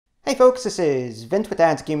Hey folks, this is Vint with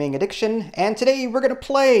Dad's Gaming Addiction, and today we're going to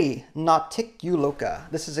play Noctiluca.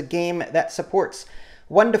 This is a game that supports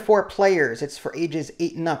 1 to 4 players. It's for ages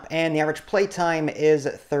 8 and up, and the average play time is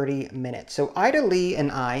 30 minutes. So Ida Lee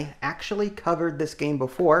and I actually covered this game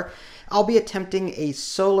before. I'll be attempting a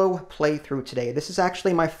solo playthrough today. This is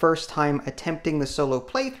actually my first time attempting the solo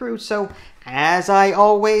playthrough, so as I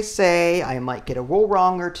always say, I might get a rule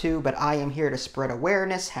wrong or two, but I am here to spread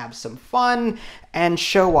awareness, have some fun, and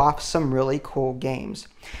show off some really cool games.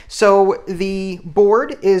 So the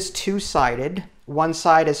board is two-sided. One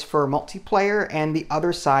side is for multiplayer and the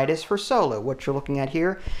other side is for solo. What you're looking at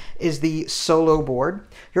here is the solo board.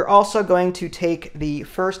 You're also going to take the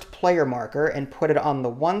first player marker and put it on the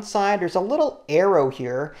one side. There's a little arrow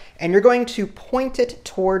here, and you're going to point it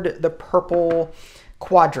toward the purple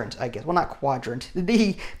quadrant, I guess. Well, not quadrant.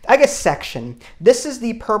 I guess section. This is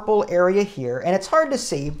the purple area here, and it's hard to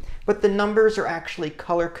see, but the numbers are actually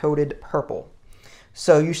color-coded purple.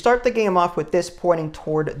 So you start the game off with this pointing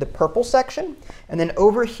toward the purple section, and then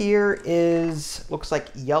over here is, looks like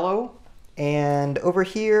yellow, and over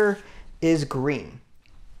here is green.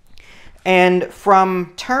 And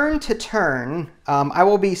from turn to turn, I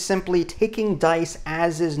will be simply taking dice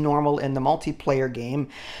as is normal in the multiplayer game,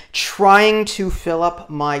 trying to fill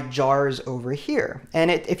up my jars over here.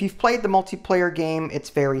 And if you've played the multiplayer game,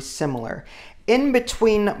 it's very similar. In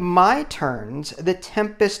between my turns, the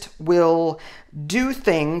Tempest will do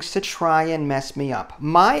things to try and mess me up.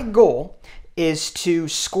 My goal is to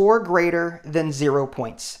score greater than 0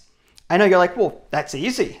 points. I know you're like, well, that's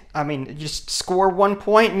easy. I mean, just score 1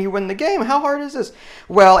 point and you win the game. How hard is this?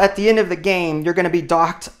 Well, at the end of the game, you're going to be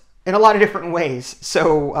docked in a lot of different ways.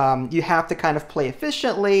 So you have to kind of play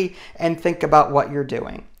efficiently and think about what you're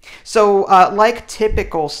doing. So like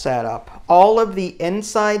typical setup, all of the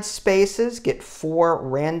inside spaces get 4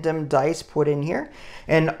 random dice put in here,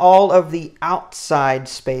 and all of the outside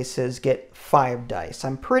spaces get 5 dice.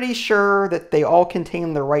 I'm pretty sure that they all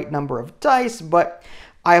contain the right number of dice, but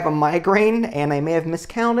I have a migraine and I may have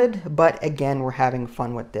miscounted, but again, we're having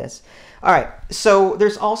fun with this. All right, so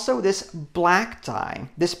there's also this black die.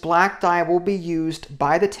 This black die will be used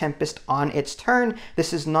by the Tempest on its turn.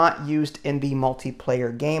 This is not used in the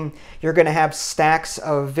multiplayer game. You're going to have stacks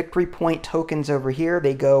of victory point tokens over here.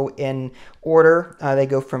 They go in order. They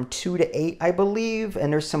go from 2 to 8, I believe,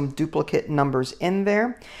 and there's some duplicate numbers in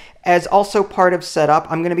there. As also part of setup,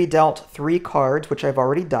 I'm going to be dealt 3 cards, which I've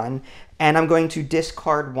already done, and I'm going to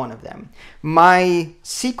discard 1 of them. My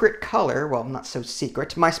secret color, well, not so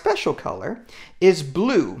secret, my special color is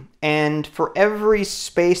blue, and for every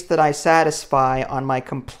space that I satisfy on my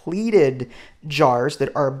completed jars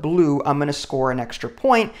that are blue, I'm going to score an extra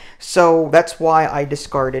point, so that's why I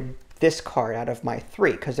discarded this card out of my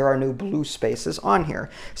 3, because there are no blue spaces on here.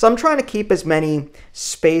 So I'm trying to keep as many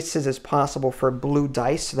spaces as possible for blue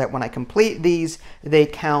dice so that when I complete these, they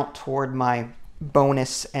count toward my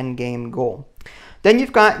bonus endgame goal. Then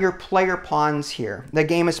you've got your player pawns here. The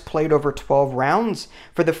game is played over 12 rounds.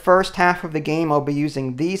 For the first half of the game, I'll be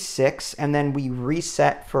using these 6, and then we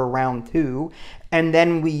reset for round 2, and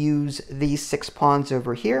then we use these 6 pawns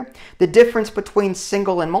over here. The difference between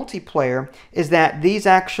single and multiplayer is that these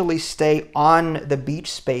actually stay on the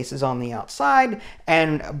beach spaces on the outside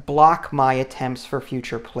and block my attempts for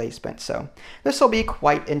future placement. So this will be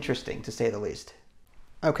quite interesting, to say the least.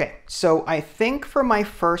 Okay, so I think for my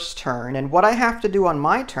first turn, and what I have to do on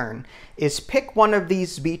my turn is pick one of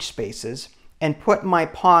these beach spaces and put my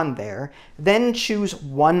pawn there, then choose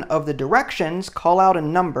one of the directions, call out a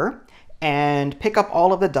number, and pick up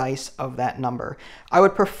all of the dice of that number. I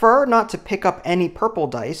would prefer not to pick up any purple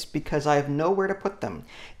dice because I have nowhere to put them.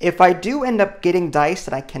 If I do end up getting dice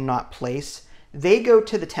that I cannot place, they go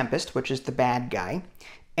to the Tempest, which is the bad guy,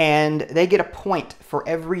 and they get a point for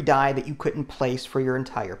every die that you couldn't place for your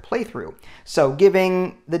entire playthrough. So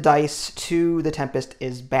giving the dice to the Tempest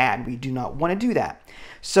is bad. We do not want to do that.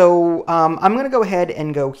 So I'm going to go ahead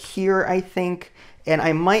and go here, I think, and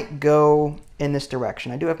I might go in this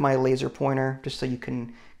direction. I do have my laser pointer just so you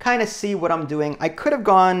can kind of see what I'm doing. I could have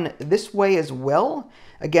gone this way as well.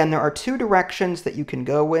 Again, there are 2 directions that you can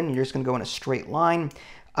go in. You're just going to go in a straight line.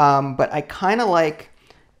 But I kind of like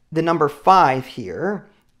the number 5 here,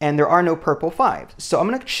 and there are no purple 5s. So I'm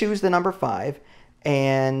going to choose the number 5,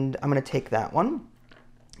 and I'm going to take that one,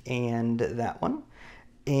 and that one,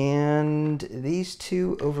 and these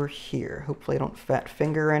 2 over here. Hopefully I don't fat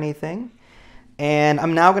finger anything. And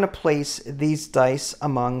I'm now going to place these dice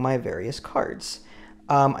among my various cards.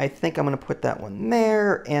 I think I'm going to put that one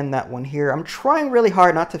there and that one here. I'm trying really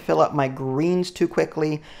hard not to fill up my greens too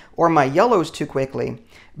quickly or my yellows too quickly,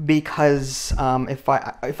 because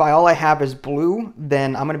if all I have is blue,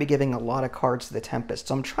 then I'm going to be giving a lot of cards to the Tempest.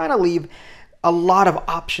 So I'm trying to leave a lot of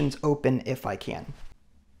options open if I can.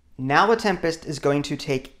 Now the Tempest is going to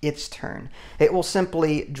take its turn. It will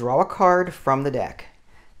simply draw a card from the deck,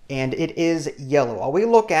 and it is yellow. All we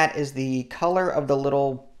look at is the color of the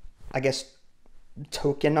little, I guess,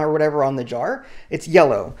 token or whatever on the jar. It's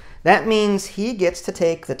yellow. That means he gets to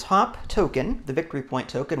take the top token, the victory point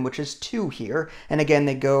token, which is 2 here, and again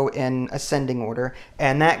they go in ascending order,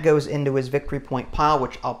 and that goes into his victory point pile,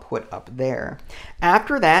 which I'll put up there.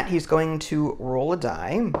 After that, he's going to roll a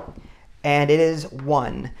die, and it is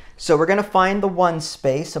 1. So we're going to find the 1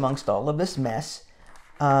 space amongst all of this mess.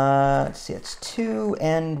 Let's see, it's 2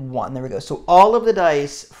 and 1. There we go. So all of the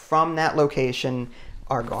dice from that location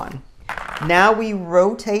are gone. Now we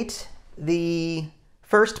rotate the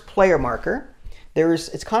first player marker.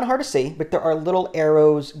 It's kind of hard to see, but there are little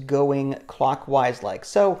arrows going clockwise like.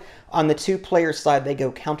 So on the 2 player side, they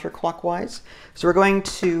go counterclockwise. So we're going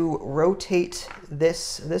to rotate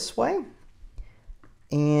this way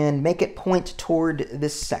and make it point toward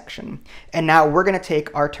this section. And now we're going to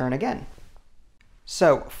take our turn again.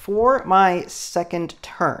 So for my second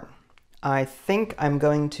turn, I think I'm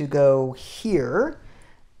going to go here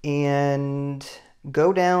and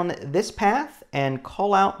go down this path and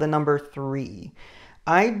call out the number 3.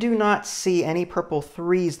 I do not see any purple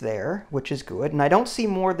 3s there, which is good, and I don't see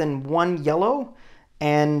more than 1 yellow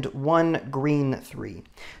and 1 green 3.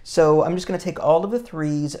 So I'm just going to take all of the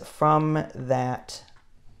 3s from that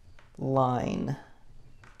line,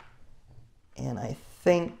 and I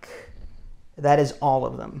think that is all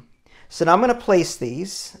of them. So now I'm going to place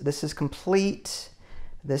these. This is complete,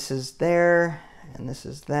 this is there, and this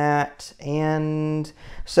is that, and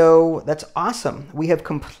so that's awesome. We have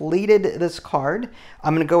completed this card.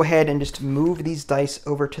 I'm going to go ahead and just move these dice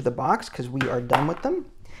over to the box because we are done with them,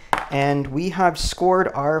 and we have scored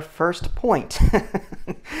our first point.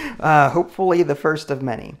 Hopefully the first of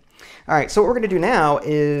many. All right, so what we're going to do now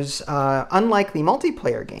is, unlike the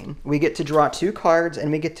multiplayer game, we get to draw 2 cards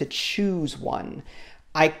and we get to choose one.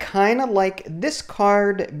 I kind of like this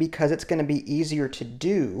card because it's going to be easier to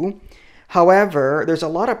do. However, there's a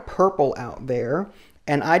lot of purple out there,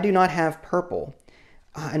 and I do not have purple.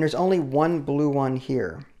 And there's only 1 blue one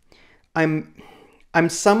here. I'm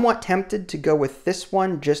somewhat tempted to go with this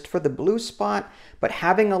one just for the blue spot, but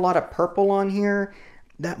having a lot of purple on here,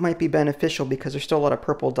 that might be beneficial because there's still a lot of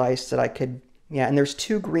purple dice that I could, yeah, and there's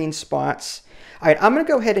 2 green spots. All right, I'm going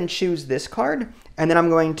to go ahead and choose this card, and then I'm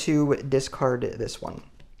going to discard this one.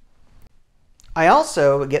 I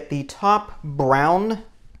also get the top brown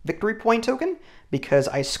victory point token because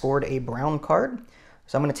I scored a brown card.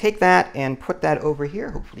 So I'm going to take that and put that over here.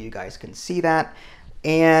 Hopefully you guys can see that.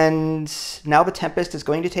 And now the Tempest is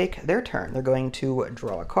going to take their turn. They're going to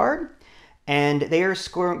draw a card, and they are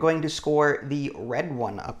going to score the red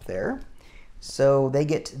one up there. So they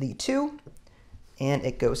get the 2, and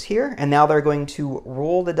it goes here. And now they're going to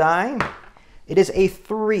roll the die. It is a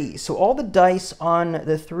 3, so all the dice on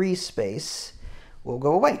the 3 space will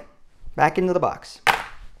go away, back into the box.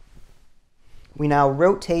 We now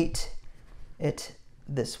rotate it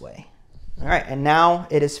this way. All right, and now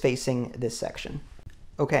it is facing this section.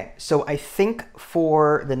 Okay, so I think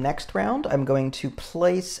for the next round, I'm going to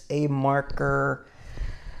place a marker.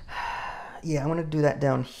 Yeah, I'm going to do that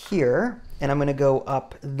down here, and I'm going to go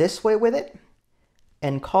up this way with it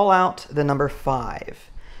and call out the number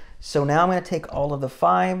 5. So now I'm going to take all of the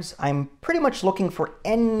 5s. I'm pretty much looking for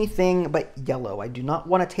anything but yellow. I do not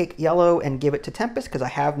want to take yellow and give it to Tempest because I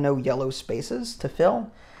have no yellow spaces to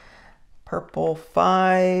fill. Purple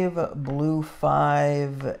 5, blue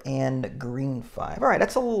 5, and green 5. All right,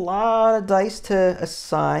 that's a lot of dice to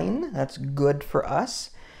assign. That's good for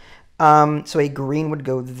us. So a green would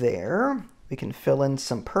go there. We can fill in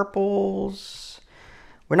some purples.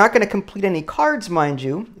 We're not going to complete any cards, mind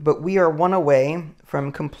you, but we are 1 away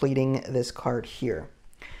from completing this card here.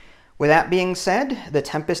 With that being said, the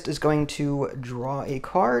Tempest is going to draw a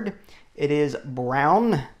card. It is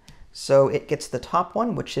brown, so it gets the top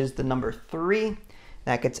one, which is the number 3.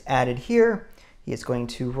 That gets added here. He is going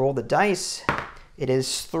to roll the dice. It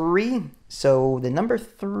is 3, so the number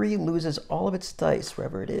 3 loses all of its dice,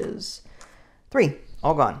 wherever it is. 3,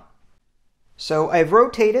 all gone. So I've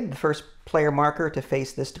rotated the first player marker to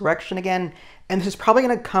face this direction again, and this is probably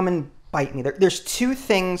going to come and bite me. There's 2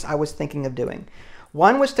 things I was thinking of doing.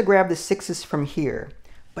 One was to grab the 6s from here,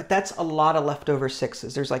 but that's a lot of leftover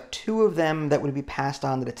 6s. There's like 2 of them that would be passed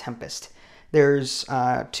on to the Tempest. There's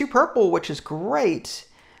 2 purple, which is great.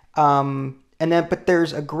 But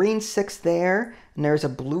there's a green 6 there, and there's a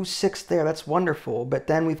blue 6 there. That's wonderful. But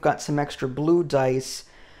then we've got some extra blue dice.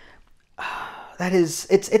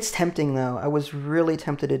 It's tempting though. I was really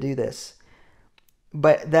tempted to do this.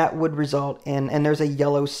 But that would result in, and there's a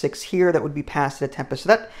yellow 6 here that would be passed to the Tempest.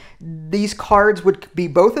 So these cards would be,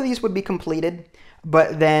 both of these would be completed,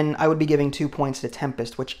 but then I would be giving 2 points to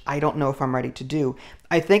Tempest, which I don't know if I'm ready to do.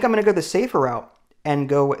 I think I'm going to go the safer route and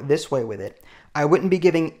go this way with it. I wouldn't be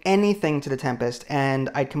giving anything to the Tempest, and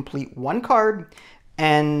I'd complete 1 card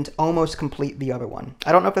and almost complete the other one.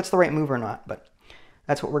 I don't know if that's the right move or not, but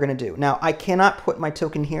that's what we're going to do. Now, I cannot put my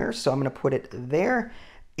token here, so I'm going to put it there.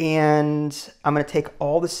 And I'm going to take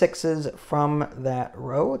all the 6s from that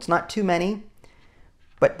row. It's not too many,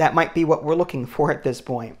 but that might be what we're looking for at this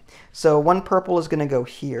point. So 1 purple is going to go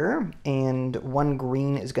here, and 1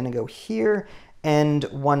 green is going to go here, and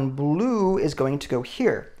 1 blue is going to go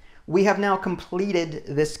here. We have now completed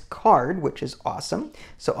this card, which is awesome.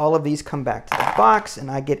 So all of these come back to the box, and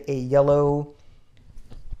I get a yellow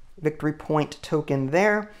victory point token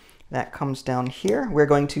there. That comes down here. We're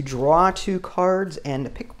going to draw 2 cards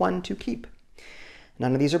and pick 1 to keep.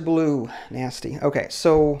 None of these are blue. Nasty. Okay,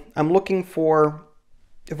 so I'm looking for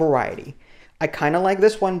variety. I kind of like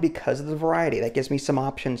this one because of the variety. That gives me some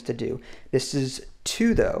options to do. This is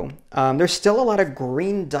 2, though. There's still a lot of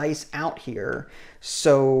green dice out here,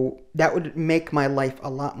 so that would make my life a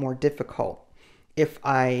lot more difficult if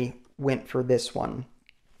I went for this one.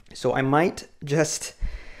 So I might just...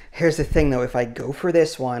 Here's the thing, though. If I go for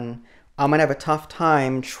this one, I'm going to have a tough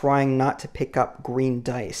time trying not to pick up green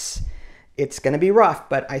dice. It's going to be rough,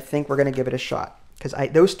 but I think we're going to give it a shot. Because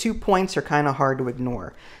those 2 points are kind of hard to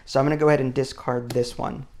ignore. So I'm going to go ahead and discard this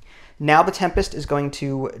one. Now the Tempest is going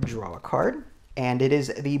to draw a card. And it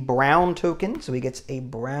is the brown token. So he gets a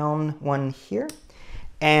brown one here.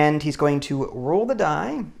 And he's going to roll the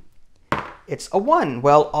die. It's a 1.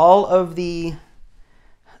 Well, all of the...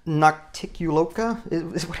 Noctiluca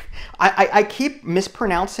is what I keep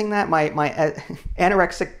mispronouncing that. My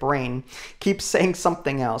anorexic brain keeps saying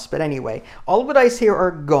something else. But anyway, all of the dice here are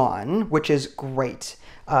gone, which is great.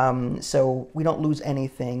 So we don't lose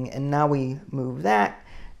anything. And now we move that.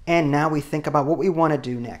 And now we think about what we want to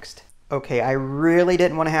do next. Okay, I really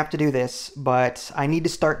didn't want to have to do this, but I need to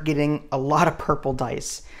start getting a lot of purple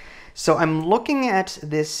dice. So I'm looking at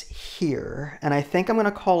this here, and I think I'm going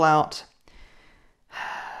to call out...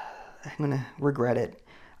 I'm going to regret it.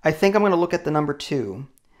 I think I'm going to look at the number 2.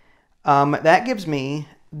 That gives me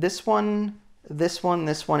this one, this one,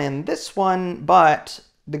 this one, and this one, but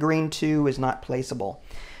the green 2 is not placeable.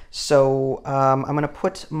 So I'm going to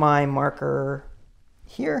put my marker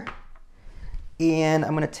here, and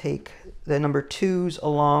I'm going to take the number 2s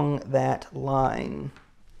along that line.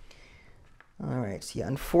 All right, so yeah,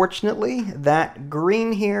 unfortunately, that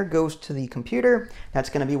green here goes to the computer. That's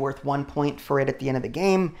going to be worth 1 point for it at the end of the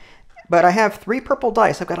game. But I have 3 purple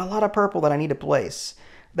dice. I've got a lot of purple that I need to place.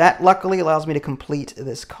 That luckily allows me to complete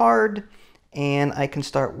this card, and I can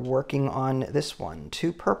start working on this one.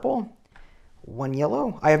 2 purple, 1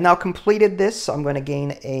 yellow. I have now completed this, so I'm going to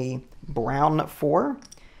gain a brown 4.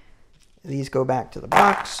 These go back to the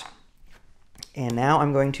box. And now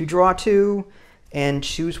I'm going to draw 2 and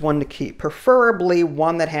choose 1 to keep, preferably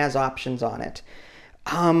one that has options on it.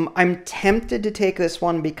 I'm tempted to take this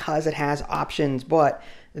one because it has options, but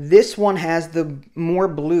this one has the more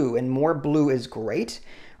blue, and more blue is great.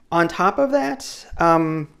 On top of that,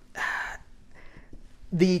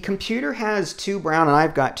 the computer has 2 brown, and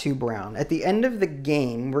I've got 2 brown. At the end of the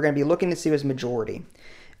game, we're going to be looking to see who's majority.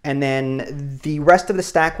 And then the rest of the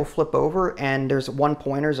stack will flip over, and there's 1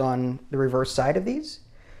 pointers on the reverse side of these.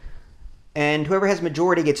 And whoever has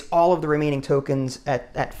majority gets all of the remaining tokens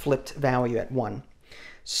at flipped value at 1.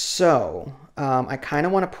 So I kind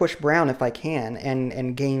of want to push brown if I can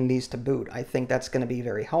and gain these to boot. I think that's going to be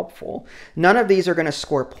very helpful. None of these are going to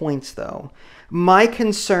score points, though. My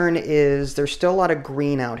concern is there's still a lot of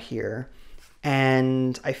green out here,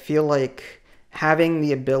 and I feel like having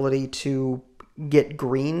the ability to get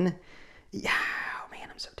green... Yeah, oh man,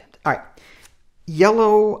 I'm so tempted. All right,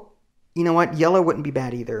 yellow, you know what? Yellow wouldn't be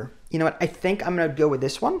bad either. You know what? I think I'm going to go with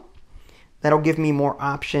this one. That'll give me more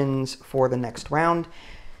options for the next round.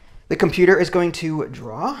 The computer is going to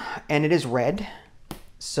draw, and it is red.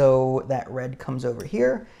 So that red comes over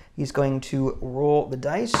here. He's going to roll the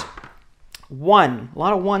dice. 1. A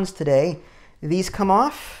lot of 1s today. These come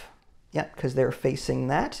off. Yep, because they're facing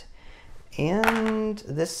that. And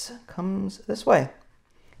this comes this way.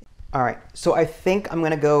 All right, so I think I'm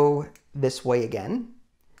going to go this way again.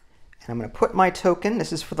 And I'm going to put my token.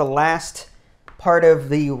 This is for the last part of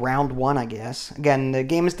the round one, I guess. Again, the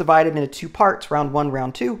game is divided into two parts, round one,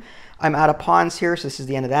 round two. I'm out of pawns here, so this is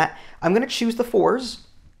the end of that. I'm going to choose the fours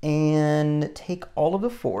and take all of the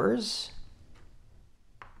fours.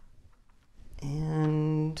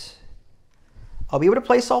 And I'll be able to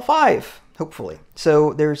place all five, hopefully.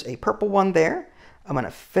 So there's a purple one there. I'm going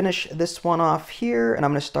to finish this one off here, and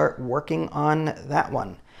I'm going to start working on that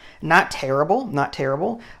one. Not terrible, not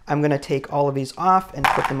terrible. I'm going to take all of these off and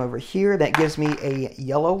put them over here. That gives me a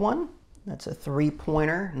yellow one. That's a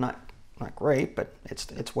 3-pointer. Not great, but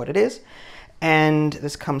it's what it is. And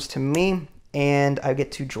this comes to me, and I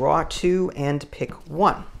get to draw 2 and pick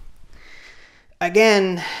 1.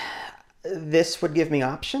 Again, this would give me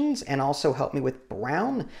options and also help me with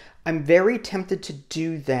brown. I'm very tempted to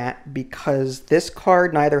do that because this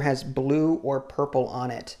card neither has blue or purple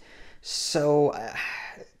on it. So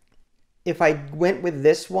if I went with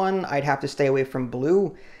this one, I'd have to stay away from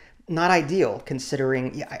blue. Not ideal,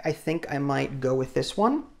 considering, yeah, I think I might go with this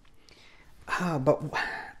one. But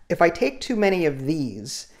if I take too many of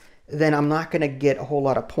these, then I'm not going to get a whole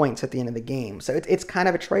lot of points at the end of the game. So it's kind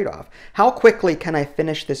of a trade-off. How quickly can I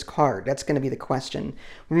finish this card? That's going to be the question.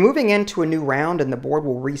 We're moving into a new round and the board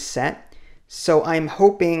will reset. So I'm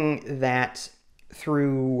hoping that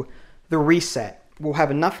through the reset, we'll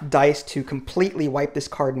have enough dice to completely wipe this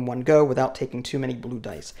card in one go without taking too many blue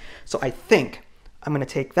dice. So I think I'm going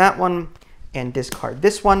to take that one and discard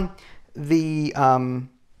this one. The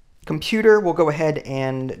computer will go ahead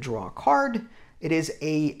and draw a card. It is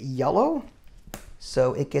a yellow,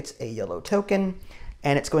 so it gets a yellow token,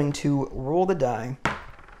 and it's going to roll the die.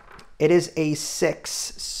 It is a 6,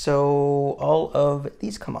 so all of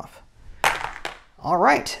these come off. All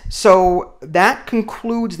right, so that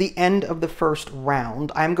concludes the end of the first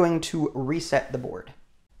round. I'm going to reset the board.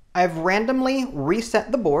 I've randomly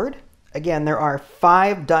reset the board. Again, there are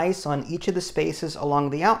 5 dice on each of the spaces along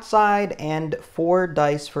the outside and 4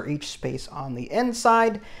 dice for each space on the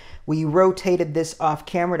inside. We rotated this off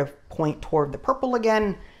camera to point toward the purple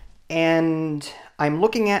again, and I'm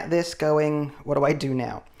looking at this going, what do I do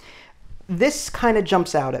now? This kind of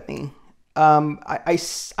jumps out at me.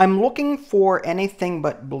 I'm looking for anything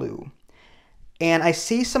but blue, and I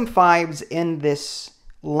see some 5s in this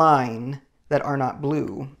line that are not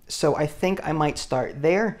blue, so I think I might start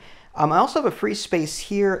there. I also have a free space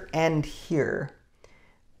here and here.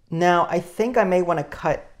 Now, I think I may want to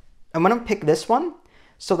cut, I'm going to pick this one,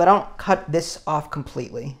 so that I don't cut this off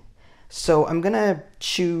completely. So I'm going to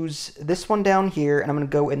choose this one down here, and I'm going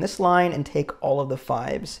to go in this line and take all of the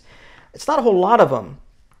 5s. It's not a whole lot of them,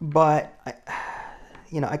 but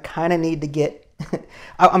I kind of need to get...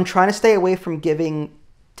 I'm trying to stay away from giving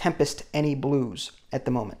Tempest any blues at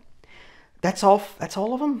the moment. That's all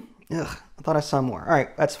of them? Ugh, I thought I saw more. All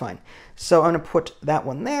right, that's fine. So I'm going to put that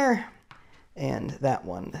one there, and that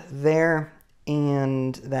one there,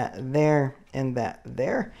 and that there, and that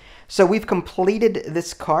there. So we've completed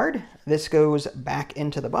this card. This goes back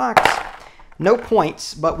into the box. No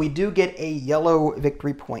points, but we do get a yellow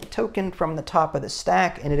victory point token from the top of the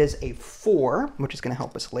stack, and it is a 4, which is going to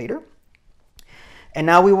help us later. And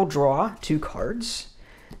now we will draw 2 cards.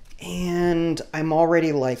 And I'm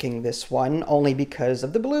already liking this one, only because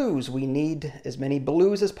of the blues. We need as many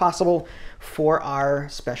blues as possible for our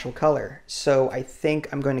special color. So I think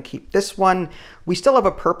I'm going to keep this one. We still have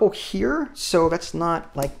a purple here, so that's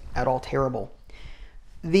not like at all terrible.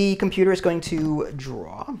 The computer is going to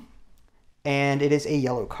draw, and it is a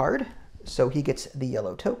yellow card. So he gets the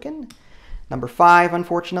yellow token, number 5,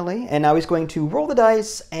 unfortunately. And now he's going to roll the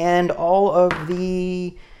dice, and all of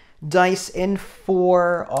the dice in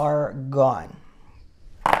 4 are gone.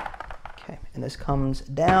 Okay, and this comes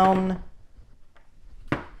down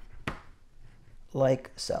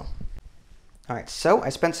like so. All right, so I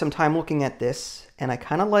spent some time looking at this, and I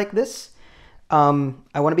kind of like this. I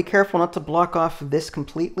want to be careful not to block off this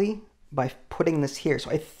completely by putting this here.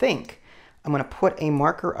 So I think I'm going to put a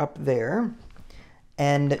marker up there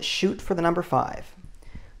and shoot for the number 5.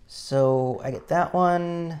 So I get that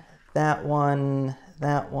one, that one,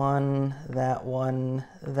 that one, that one,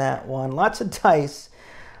 that one. Lots of dice.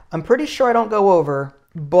 I'm pretty sure I don't go over,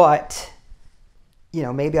 but,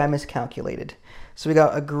 maybe I miscalculated. So we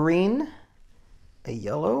got a green, a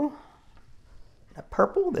yellow, a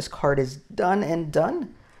purple. This card is done and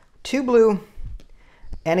done. 2 blue,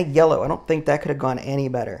 and a yellow. I don't think that could have gone any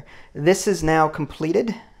better. This is now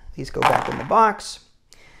completed. These go back in the box.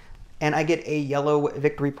 And I get a yellow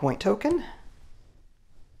victory point token.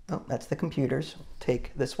 Oh, that's the computer's.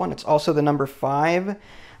 Take this one. It's also the number 5.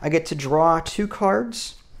 I get to draw 2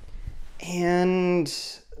 cards, and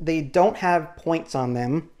they don't have points on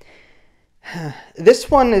them. This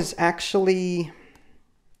one is actually...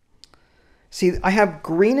 See, I have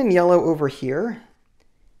green and yellow over here,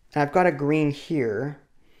 and I've got a green here.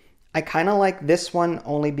 I kind of like this one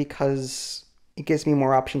only because it gives me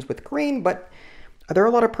more options with green, but are there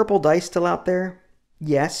a lot of purple dice still out there?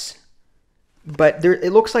 Yes. But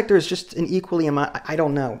it looks like there's just an equally amount. I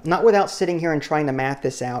don't know. Not without sitting here and trying to math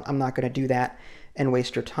this out. I'm not going to do that and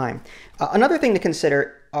waste your time. Another thing to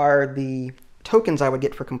consider are the tokens I would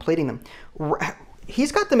get for completing them.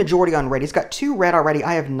 He's got the majority on red. He's got 2 red already.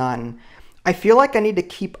 I have none. I feel like I need to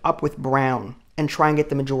keep up with brown and try and get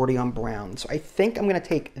the majority on brown. So I think I'm going to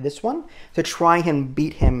take this one to try and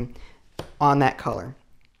beat him on that color.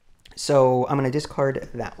 So I'm going to discard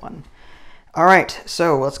that one. All right,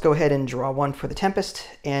 so let's go ahead and draw one for the Tempest,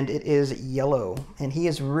 and it is yellow. And he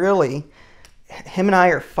is really, him and I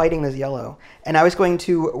are fighting this yellow. And I was going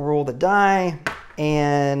to roll the die,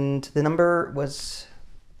 and the number was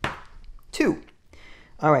 2.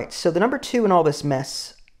 All right, so the number 2 in all this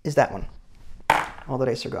mess is that one. All the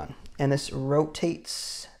dice are gone. And this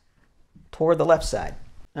rotates toward the left side.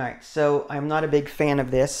 All right, so I'm not a big fan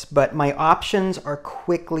of this, but my options are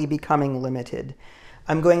quickly becoming limited.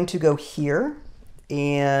 I'm going to go here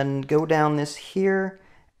and go down this here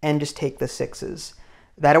and just take the 6s.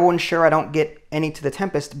 That will ensure I don't get any to the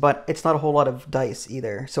Tempest, but it's not a whole lot of dice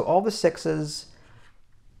either. So all the 6s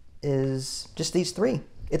is just these 3.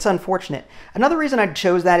 It's unfortunate. Another reason I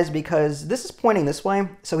chose that is because this is pointing this way,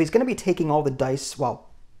 so he's going to be taking all the dice, well,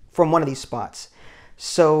 from one of these spots.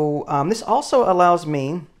 So this also allows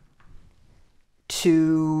me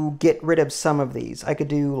to get rid of some of these. I could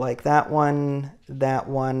do like that one,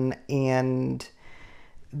 and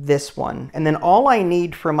this one. And then all I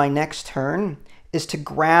need for my next turn is to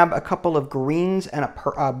grab a couple of greens and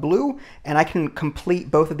a blue, and I can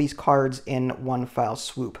complete both of these cards in one foul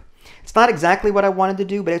swoop. It's not exactly what I wanted to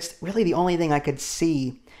do, but it's really the only thing I could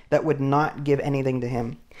see that would not give anything to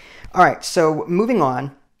him. All right, so moving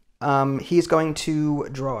on. He's going to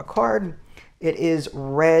draw a card. It is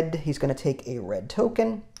red. He's going to take a red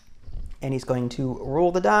token, and he's going to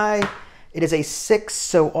roll the die. It is a 6,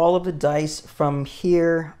 so all of the dice from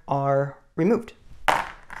here are removed.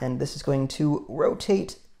 And this is going to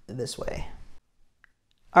rotate this way.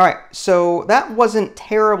 All right, so that wasn't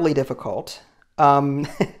terribly difficult.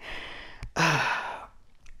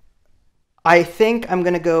 I think I'm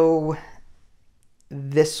going to go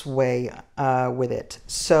this way with it.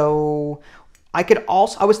 So I could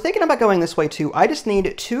also, I was thinking about going this way too. I just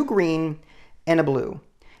need 2 green and a blue.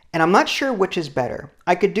 And I'm not sure which is better.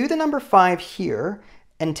 I could do the number 5 here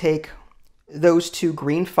and take those 2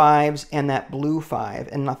 green 5s and that blue 5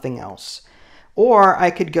 and nothing else. Or I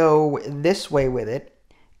could go this way with it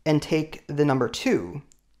and take the number 2.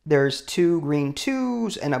 There's 2 green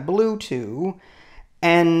 2s and a blue 2.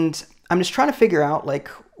 And I'm just trying to figure out like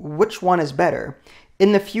which one is better.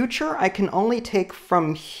 In the future, I can only take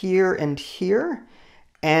from here and here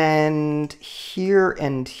and here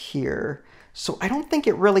and here. So I don't think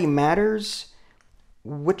it really matters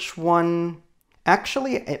which one.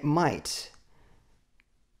 Actually, it might.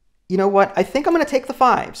 You know what? I think I'm going to take the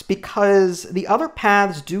 5s because the other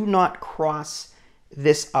paths do not cross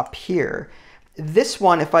this up here. This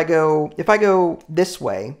one, if I go this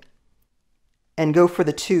way and go for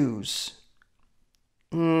the 2s,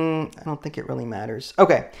 I don't think it really matters.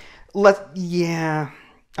 Okay, yeah.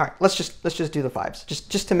 All right, let's just do the 5s,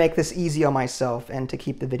 just to make this easy on myself and to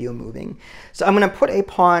keep the video moving. So I'm going to put a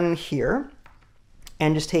pawn here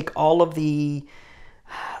and just take all the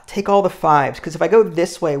 5s, because if I go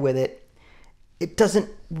this way with it, it doesn't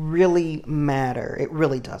really matter. It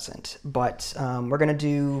really doesn't. But we're going to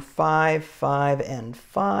do 5, 5, and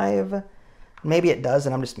 5. Maybe it does,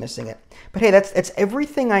 and I'm just missing it. But hey, that's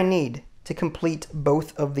everything I need to complete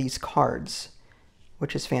both of these cards,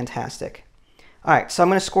 which is fantastic. All right, so I'm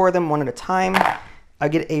going to score them one at a time. I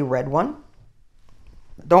get a red one.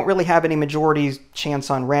 Don't really have any majority chance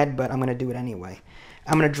on red, but I'm going to do it anyway.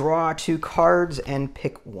 I'm going to draw 2 cards and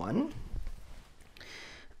pick one.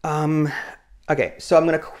 Okay, so I'm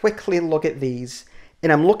going to quickly look at these,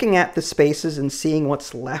 and I'm looking at the spaces and seeing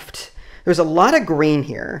what's left. There's a lot of green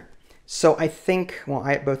here, so I think, well,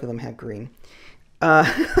 both of them have green.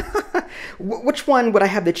 Which one would I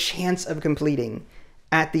have the chance of completing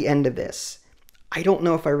at the end of this? I don't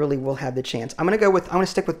know if I really will have the chance. I'm going to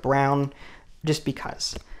stick with brown just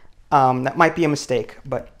because. That might be a mistake,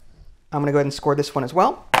 but I'm going to go ahead and score this one as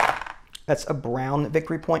well. That's a brown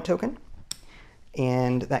victory point token.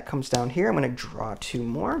 And that comes down here. I'm going to draw 2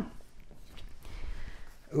 more.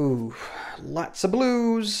 Ooh, lots of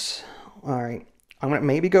blues. All right. I'm going to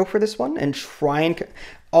maybe go for this one and try and...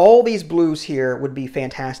 All these blues here would be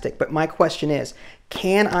fantastic, but my question is,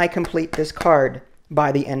 can I complete this card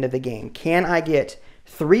by the end of the game? Can I get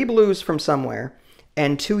 3 blues from somewhere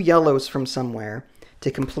and 2 yellows from somewhere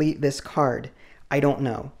to complete this card? I don't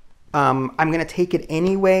know. I'm going to take it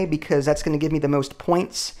anyway because that's going to give me the most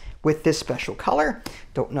points with this special color.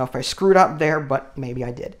 Don't know if I screwed up there, but maybe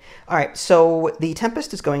I did. All right, so the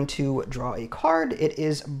Tempest is going to draw a card. It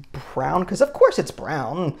is brown, because of course it's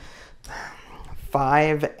brown.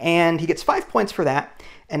 5, and he gets 5 points for that.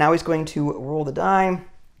 And now he's going to roll the die,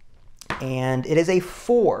 and it is a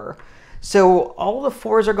 4. So all the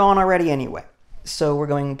 4s are gone already anyway. So we're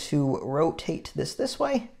going to rotate this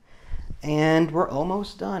way, and we're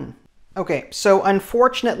almost done. Okay, so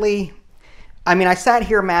unfortunately, I mean, I sat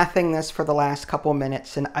here mathing this for the last couple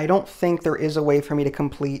minutes, and I don't think there is a way for me to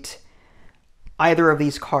complete either of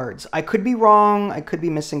these cards. I could be wrong. I could be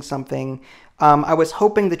missing something. I was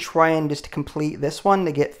hoping to try and just complete this one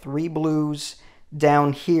to get 3 blues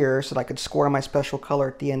down here so that I could score my special color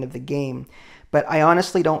at the end of the game. But I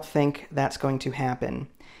honestly don't think that's going to happen.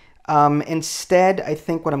 Instead, I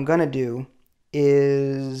think what I'm going to do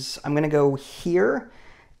is I'm going to go here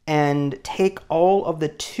and take all of the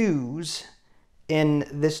 2s in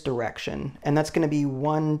this direction. And that's going to be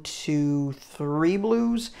 1, 2, 3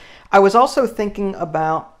 blues. I was also thinking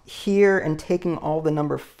about here and taking all the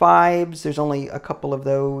number 5s. There's only a couple of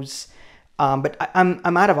those. But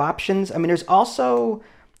I'm out of options. I mean, there's also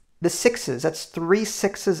the 6s. That's 3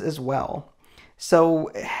 6s as well.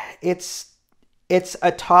 So it's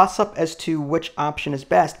a toss-up as to which option is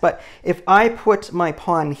best. But if I put my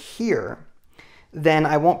pawn here, then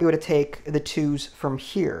I won't be able to take the 2s from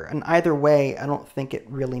here. And either way, I don't think it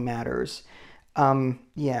really matters.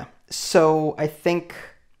 Yeah, so I think,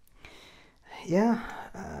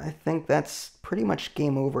 I think that's pretty much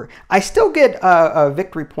game over. I still get a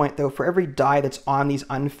victory point, though, for every die that's on these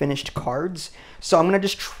unfinished cards. So I'm going to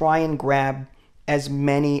just try and grab as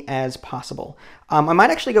many as possible. I might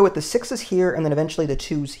actually go with the 6s here and then eventually the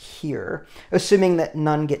 2s here, assuming that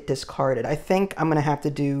none get discarded. I think I'm going to have to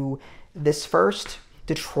do this first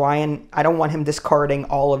to try and... I don't want him discarding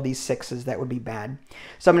all of these 6s. That would be bad.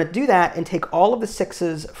 So I'm going to do that and take all of the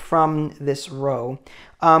 6s from this row.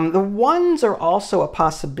 The 1s are also a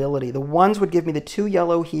possibility. The 1s would give me the 2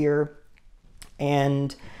 yellow here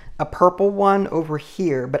and a purple one over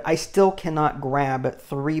here, but I still cannot grab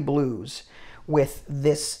 3 blues with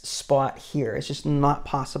this spot here. It's just not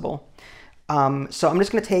possible. So I'm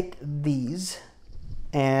just going to take these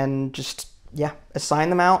and just, assign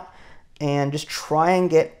them out and just try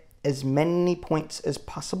and get as many points as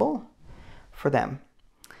possible for them.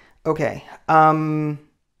 Okay, and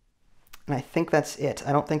I think that's it.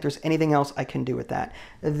 I don't think there's anything else I can do with that.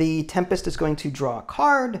 The Tempest is going to draw a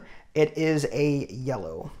card. It is a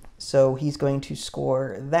yellow. So he's going to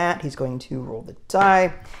score that. He's going to roll the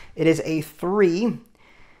die. It is a 3.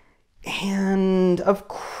 And of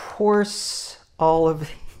course, all of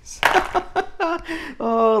these.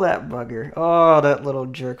 Oh, that bugger. Oh, that little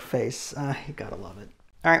jerk face. You gotta love it.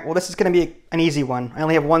 All right, well, this is going to be an easy one. I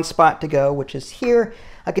only have one spot to go, which is here.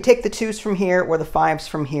 I could take the 2s from here or the 5s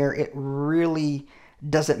from here. It really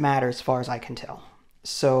doesn't matter as far as I can tell.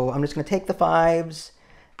 So I'm just going to take the 5s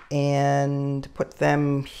and put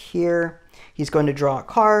them here. He's going to draw a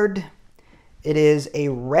card. It is a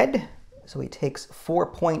red, so he takes 4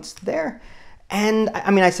 points there. And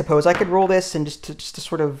I mean, I suppose I could roll this and just to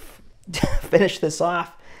sort of finish this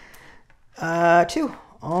off. 2.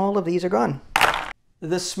 All of these are gone.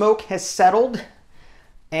 The smoke has settled,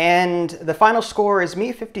 and the final score is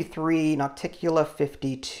me 53, Nocticula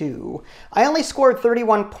 52. I only scored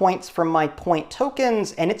 31 points from my point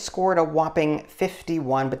tokens, and it scored a whopping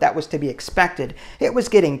 51, but that was to be expected. It was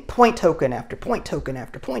getting point token after point token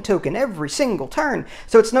after point token every single turn,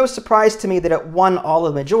 so it's no surprise to me that it won all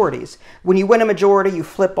of the majorities. When you win a majority, you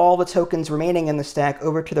flip all the tokens remaining in the stack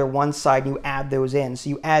over to their one side, and you add those in. So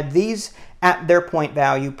you add these at their point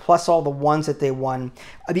value, plus all the ones that they won.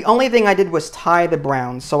 The only thing I did was tie the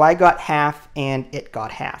browns, so I got half and it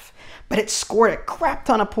got half. But it scored a crap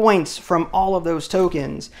ton of points from all of those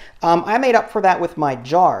tokens. I made up for that with my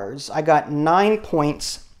jars. I got 9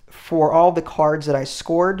 points for all the cards that I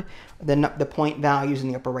scored, the point values in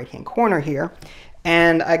the upper right-hand corner here.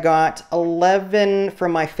 And I got 11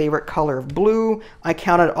 from my favorite color of blue. I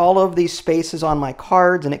counted all of these spaces on my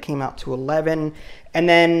cards, and it came out to 11. And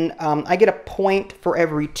then I get a point for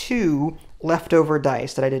every 2 leftover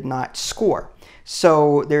dice that I did not score.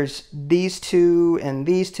 So there's these 2 and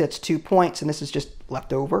these 2. That's 2 points, and this is just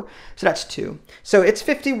leftover. So that's 2. So it's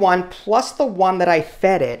 51 plus the one that I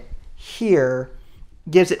fed it here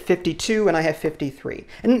gives it 52, and I have 53.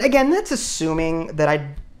 And again, that's assuming that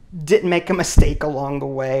I didn't make a mistake along the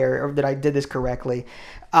way, or that I did this correctly.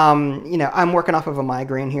 You know, I'm working off of a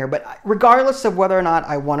migraine here, but regardless of whether or not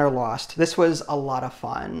I won or lost, this was a lot of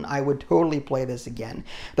fun. I would totally play this again.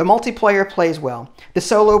 The multiplayer plays well. The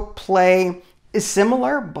solo play is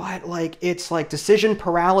similar, but like it's like decision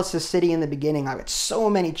paralysis city in the beginning. I had so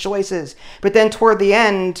many choices, but then toward the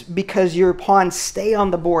end, because your pawns stay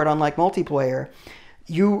on the board, unlike multiplayer,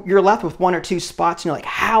 you're left with 1 or 2 spots, and you're like,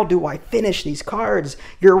 how do I finish these cards?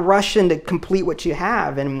 You're rushing to complete what you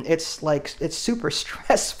have, and it's like, it's super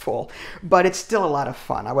stressful, but it's still a lot of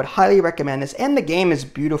fun. I would highly recommend this, and the game is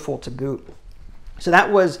beautiful to boot. So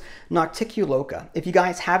that was Noctiluca. If you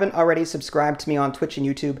guys haven't already subscribed to me on Twitch and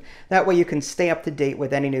YouTube, that way you can stay up to date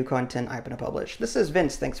with any new content I'm going to publish. This is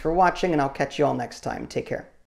Vince. Thanks for watching, and I'll catch you all next time. Take care.